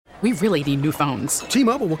We really need new phones.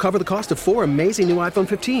 T-Mobile will cover the cost of 4 amazing new iPhone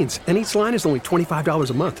 15s, and each line is only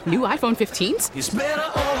 $25 a month. New iPhone 15s? It's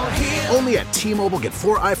better over here. Only at T-Mobile, get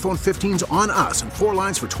 4 iPhone 15s on us and 4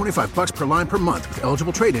 lines for $25 per line per month with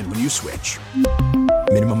eligible trade-in when you switch.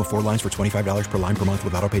 Minimum of 4 lines for $25 per line per month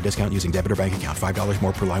with autopay discount using debit or bank account. $5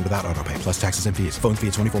 more per line without autopay, plus taxes and fees. Phone fee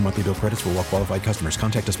at 24 monthly bill credits for well-qualified customers.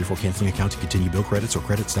 Contact us before canceling account to continue bill credits or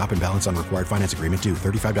credit stop and balance on required finance agreement due.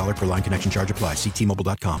 $35 per line connection charge applies. See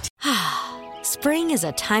T-Mobile.com. Spring is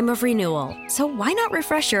a time of renewal, so why not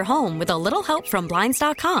refresh your home with a little help from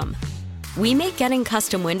Blinds.com? We make getting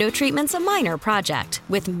custom window treatments a minor project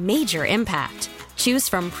with major impact. Choose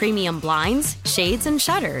from premium blinds, shades, and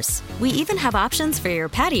shutters. We even have options for your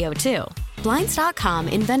patio, too. Blinds.com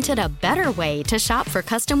invented a better way to shop for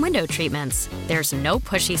custom window treatments. There's no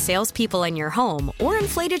pushy salespeople in your home or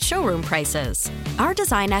inflated showroom prices. Our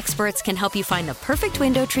design experts can help you find the perfect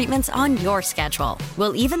window treatments on your schedule.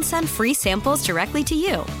 We'll even send free samples directly to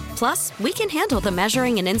you. Plus, we can handle the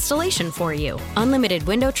measuring and installation for you. Unlimited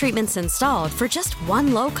window treatments installed for just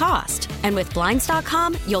one low cost. And with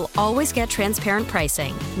Blinds.com, you'll always get transparent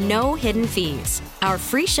pricing. No hidden fees. Our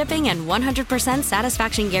free shipping and 100%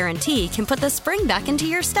 satisfaction guarantee can put the spring back into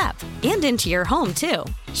your step and into your home, too.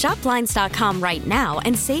 Shop Blinds.com right now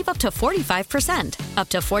and save up to 45%. Up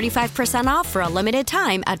to 45% off for a limited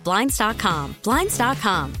time at Blinds.com.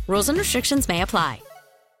 Blinds.com. Rules and restrictions may apply.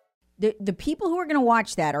 The people who are going to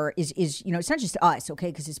watch that is it's not just us, okay,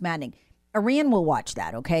 because it's maddening. Iran will watch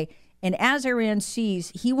that, okay? And as Iran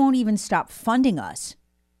sees, he won't even stop funding us.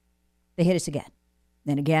 They hit us again,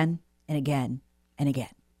 and again, and again, and again.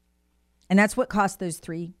 And that's what cost those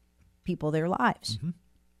 3 people their lives. Mm-hmm.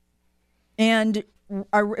 And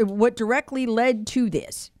what directly led to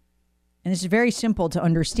this, and this is very simple to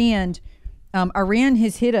understand, Iran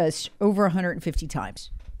has hit us over 150 times.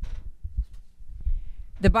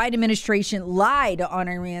 The Biden administration lied on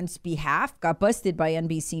Iran's behalf, got busted by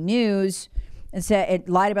NBC News, and said it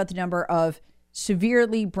lied about the number of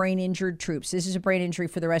severely brain-injured troops. This is a brain injury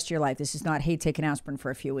for the rest of your life. This is not, hey, take an aspirin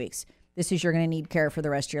for a few weeks. This is, you're going to need care for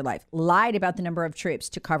the rest of your life. Lied about the number of troops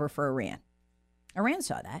to cover for Iran. Iran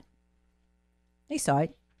saw that. They saw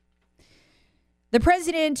it. The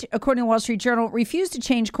president, according to the Wall Street Journal, refused to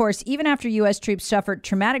change course even after U.S. troops suffered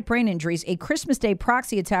traumatic brain injuries. A Christmas Day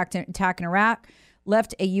proxy attack in Iraq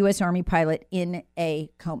left a U.S. Army pilot in a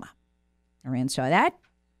coma. Iran saw that.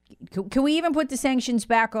 Can we even put the sanctions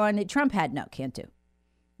back on that Trump had? No, can't do.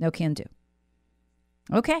 No, can do.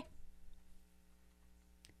 Okay.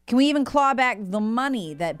 Can we even claw back the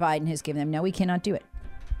money that Biden has given them? No, we cannot do it.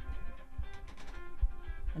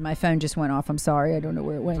 And my phone just went off. I'm sorry. I don't know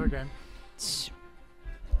where it went. Okay. It's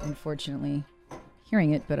unfortunately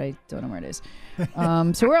hearing it, but I don't know where it is.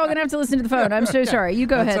 So we're all going to have to listen to the phone. I'm so sorry. You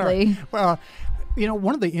go ahead, Lee. Well,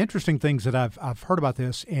 one of the interesting things that I've heard about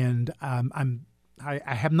this, and I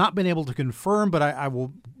have not been able to confirm, but I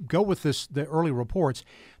will go with the early reports.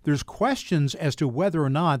 There's questions as to whether or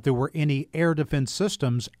not there were any air defense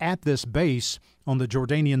systems at this base on the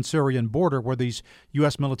Jordanian-Syrian border where these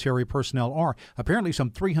U.S. military personnel are. Apparently some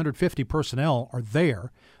 350 personnel are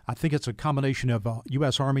there. I think it's a combination of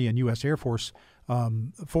U.S. Army and U.S. Air Force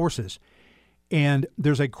forces. And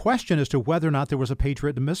there's a question as to whether or not there was a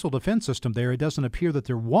Patriot missile defense system there. It doesn't appear that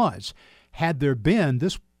there was. Had there been,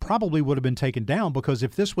 this probably would have been taken down, because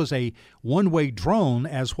if this was a one-way drone,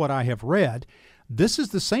 as what I have read, this is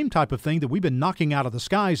the same type of thing that we've been knocking out of the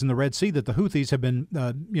skies in the Red Sea that the Houthis have been,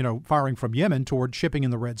 firing from Yemen toward shipping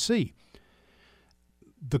in the Red Sea.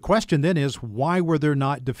 The question then is, why were there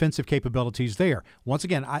not defensive capabilities there? Once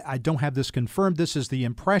again, I don't have this confirmed. This is the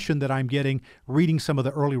impression that I'm getting reading some of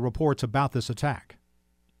the early reports about this attack.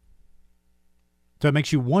 So it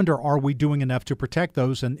makes you wonder, are we doing enough to protect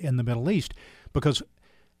those in the Middle East? Because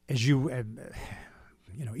as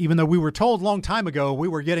even though we were told a long time ago we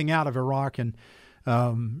were getting out of Iraq and,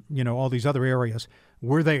 all these other areas,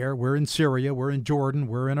 we're there. We're in Syria. We're in Jordan.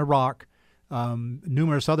 We're in Iraq,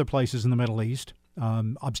 numerous other places in the Middle East.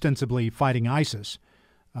 Ostensibly fighting ISIS.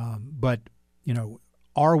 But,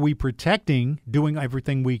 are we doing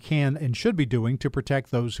everything we can and should be doing to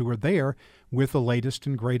protect those who are there with the latest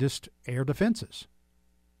and greatest air defenses?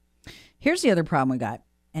 Here's the other problem we got,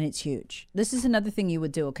 and it's huge. This is another thing you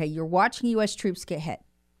would do, okay? You're watching U.S. troops get hit.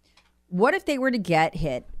 What if they were to get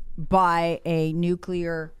hit by a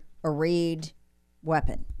nuclear arrayed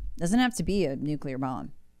weapon? Doesn't have to be a nuclear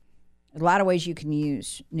bomb. A lot of ways you can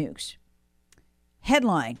use nukes.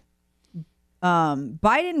 Headline: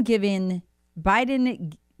 Biden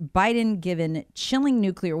given chilling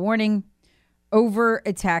nuclear warning over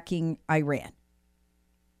attacking Iran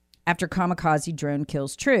after kamikaze drone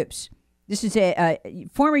kills troops. This is a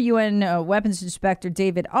former UN weapons inspector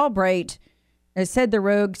David Albright said the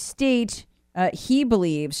rogue state he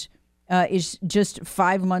believes is just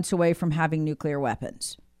 5 months away from having nuclear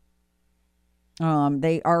weapons.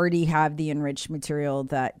 They already have the enriched material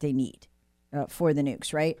that they need for the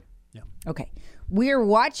nukes, right? Yeah. Okay. We're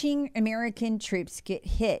watching American troops get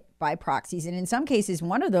hit by proxies. And in some cases,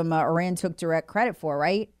 one of them Iran took direct credit for,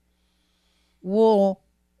 right? Well,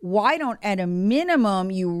 why don't, at a minimum,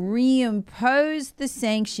 you reimpose the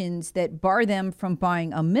sanctions that bar them from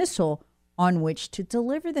buying a missile on which to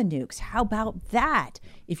deliver the nukes? How about that?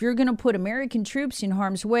 If you're going to put American troops in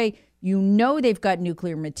harm's way, you know they've got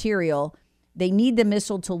nuclear material. They need the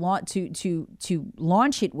missile to launch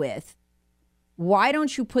it with. Why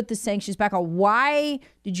don't you put the sanctions back on? Why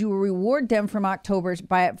did you reward them for October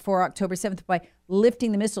 7th by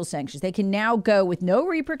lifting the missile sanctions? They can now go with no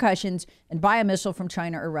repercussions and buy a missile from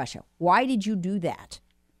China or Russia. Why did you do that?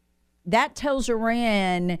 That tells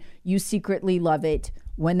Iran you secretly love it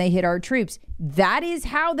when they hit our troops. That is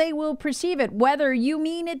how they will perceive it, whether you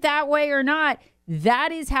mean it that way or not.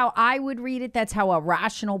 That is how I would read it. That's how a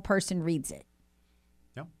rational person reads it.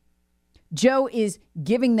 Yep. Joe is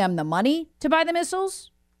giving them the money to buy the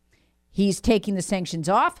missiles. He's taking the sanctions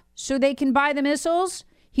off so they can buy the missiles.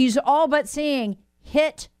 He's all but saying,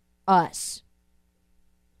 hit us.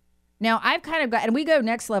 Now, I've kind of got, and we go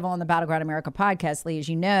next level on the Battleground America podcast, Lee, as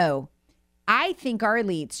you know. I think our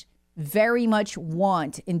elites very much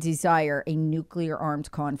want and desire a nuclear-armed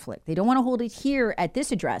conflict. They don't want to hold it here at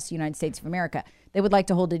this address, the United States of America. They would like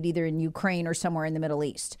to hold it either in Ukraine or somewhere in the Middle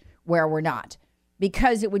East, where we're not,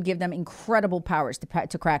 because it would give them incredible powers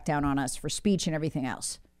to crack down on us for speech and everything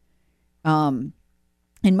else.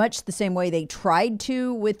 In much the same way they tried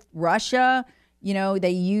to with Russia. You know,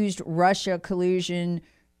 they used Russia collusion,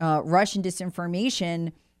 Russian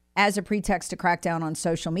disinformation as a pretext to crack down on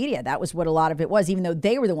social media. That was what a lot of it was, even though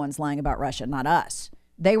they were the ones lying about Russia, not us.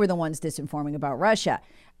 They were the ones disinforming about Russia.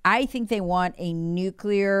 I think they want a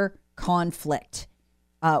nuclear conflict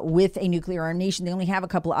with a nuclear armed nation. They only have a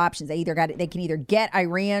couple of options. They can either get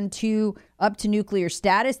Iran up to nuclear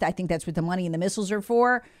status. I think that's what the money and the missiles are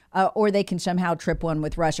for, or they can somehow trip one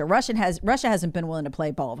with Russia. Russia hasn't been willing to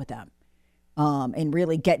play ball with them and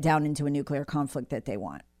really get down into a nuclear conflict that they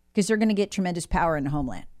want, because they're going to get tremendous power in the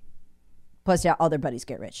homeland. Plus, all their buddies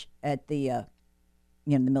get rich at the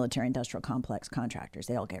military-industrial complex contractors.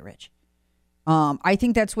 They all get rich. I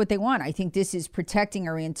think that's what they want. I think this is protecting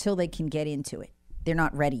Iran until they can get into it. They're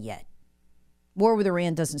not ready yet. War with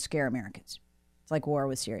Iran doesn't scare Americans. It's like war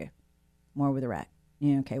with Syria, war with Iraq.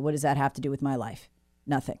 Yeah, okay, what does that have to do with my life?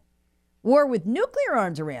 Nothing. War with nuclear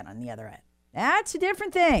arms Iran on the other end. That's a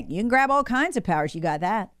different thing. You can grab all kinds of powers. You got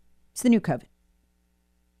that. It's the new COVID,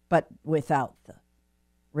 but without the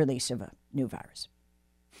release of a new virus.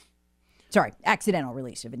 Sorry, accidental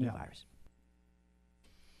release of a new virus.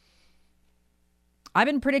 I've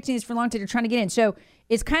been predicting this for a long time. They're trying to get in. So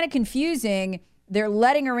it's kind of confusing. They're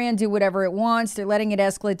letting Iran do whatever it wants. They're letting it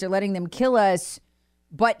escalate. They're letting them kill us.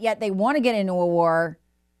 But yet they want to get into a war,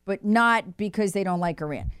 but not because they don't like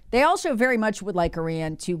Iran. They also very much would like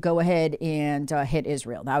Iran to go ahead and hit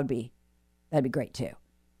Israel. That'd be great too.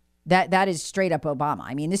 That is straight up Obama.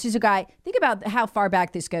 I mean, this is a guy, think about how far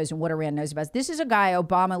back this goes and what Iran knows about. This is a guy,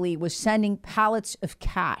 Obama Lee, was sending pallets of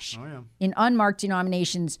cash in unmarked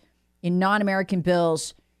denominations in non-American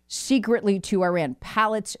bills secretly to Iran.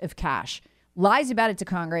 Pallets of cash. Lies about it to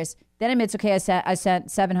Congress. Then admits, okay, I sent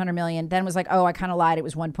 $700 million. Then was like, oh, I kind of lied. It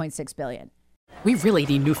was $1.6 billion. We really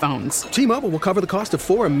need new phones. T-Mobile will cover the cost of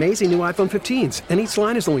 4 amazing new iPhone 15s, and each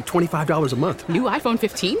line is only $25 a month. New iPhone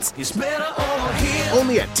 15s? It's better over here.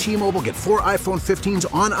 Only at T-Mobile, get 4 iPhone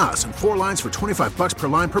 15s on us and 4 lines for $25 per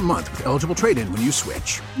line per month with eligible trade-in when you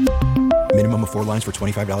switch. Minimum of 4 lines for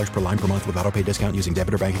 $25 per line per month with autopay discount using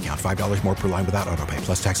debit or bank account. $5 more per line without autopay,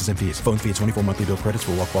 plus taxes and fees. Phone fee at 24 monthly bill credits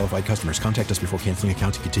for well-qualified customers. Contact us before canceling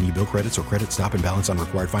account to continue bill credits or credit stop and balance on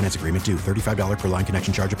required finance agreement due. $35 per line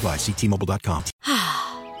connection charge applies. See T-Mobile.com.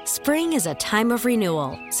 Spring is a time of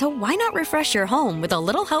renewal, so why not refresh your home with a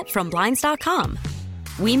little help from Blinds.com?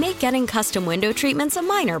 We make getting custom window treatments a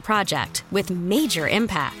minor project with major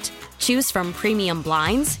impact. Choose from premium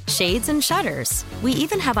blinds, shades, and shutters. We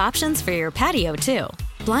even have options for your patio, too.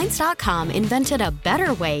 Blinds.com invented a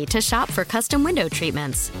better way to shop for custom window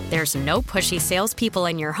treatments. There's no pushy salespeople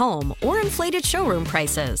in your home or inflated showroom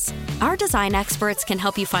prices. Our design experts can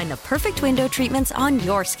help you find the perfect window treatments on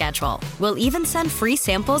your schedule. We'll even send free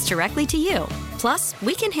samples directly to you. Plus,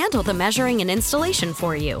 we can handle the measuring and installation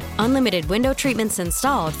for you. Unlimited window treatments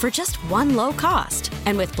installed for just one low cost.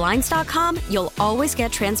 And with Blinds.com, you'll always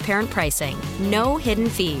get transparent pricing. No hidden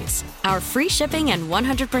fees. Our free shipping and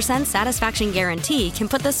 100% satisfaction guarantee can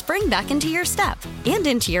put the spring back into your step and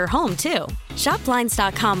into your home, too. Shop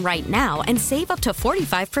Blinds.com right now and save up to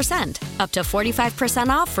 45%. Up to 45%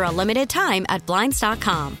 off for a limited time at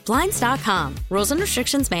Blinds.com. Blinds.com. Rules and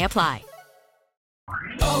restrictions may apply.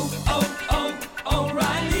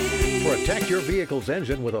 Protect your vehicle's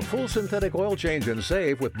engine with a full synthetic oil change and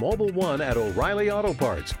save with Mobil 1 at O'Reilly Auto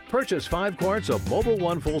Parts. Purchase 5 quarts of Mobil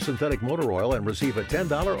 1 full synthetic motor oil and receive a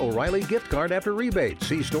 $10 O'Reilly gift card after rebate.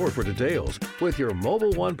 See store for details. With your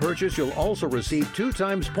Mobil 1 purchase, you'll also receive 2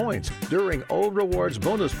 times points during Old Rewards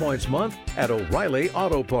Bonus Points Month at O'Reilly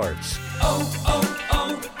Auto Parts.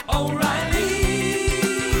 O'Reilly